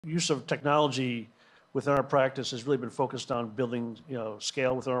use of technology within our practice has really been focused on building,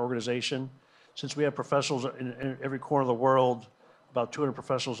 scale within our organization. Since we have professionals in every corner of the world, about 200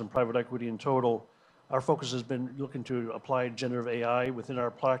 professionals in private equity in total, our focus has been looking to apply generative AI within our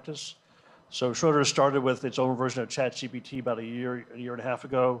practice. So Schroder started with its own version of ChatGPT about a year and a half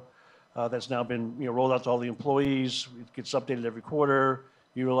ago. That's now been rolled out to all the employees. It gets updated every quarter.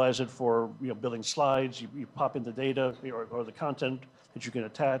 You utilize it for building slides. You pop in the data or the content that you can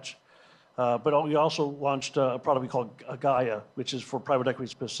attach. But we also launched a product we call Agaya, which is for private equity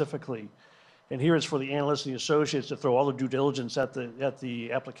specifically. And here it's for the analysts and the associates to throw all the due diligence at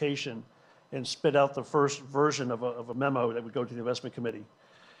the application and spit out the first version of a memo that would go to the investment committee.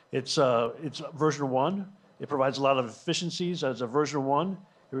 It's version 1. It provides a lot of efficiencies as a version 1.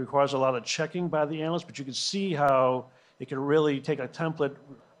 It requires a lot of checking by the analyst, but you can see how it can really take a template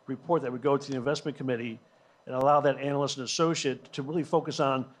report that would go to the investment committee and allow that analyst and associate to really focus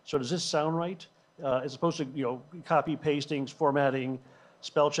on, so does this sound right? As opposed to copy, pastings, formatting,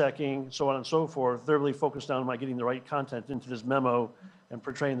 spell checking, so on and so forth. They're really focused on getting the right content into this memo and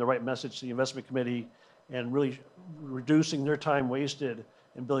portraying the right message to the investment committee and really reducing their time wasted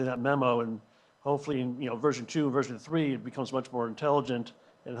in building that memo. And hopefully in version 2 and version 3, it becomes much more intelligent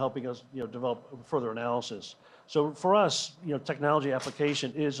and helping us develop further analysis. So for us, technology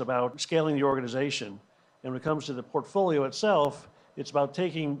application is about scaling the organization. And when it comes to the portfolio itself, it's about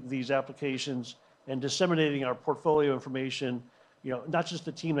taking these applications and disseminating our portfolio information, not just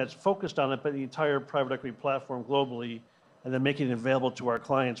the team that's focused on it, but the entire private equity platform globally, and then making it available to our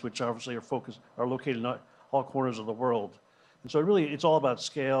clients, which obviously are located in all corners of the world. And so really, it's all about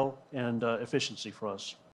scale and efficiency for us.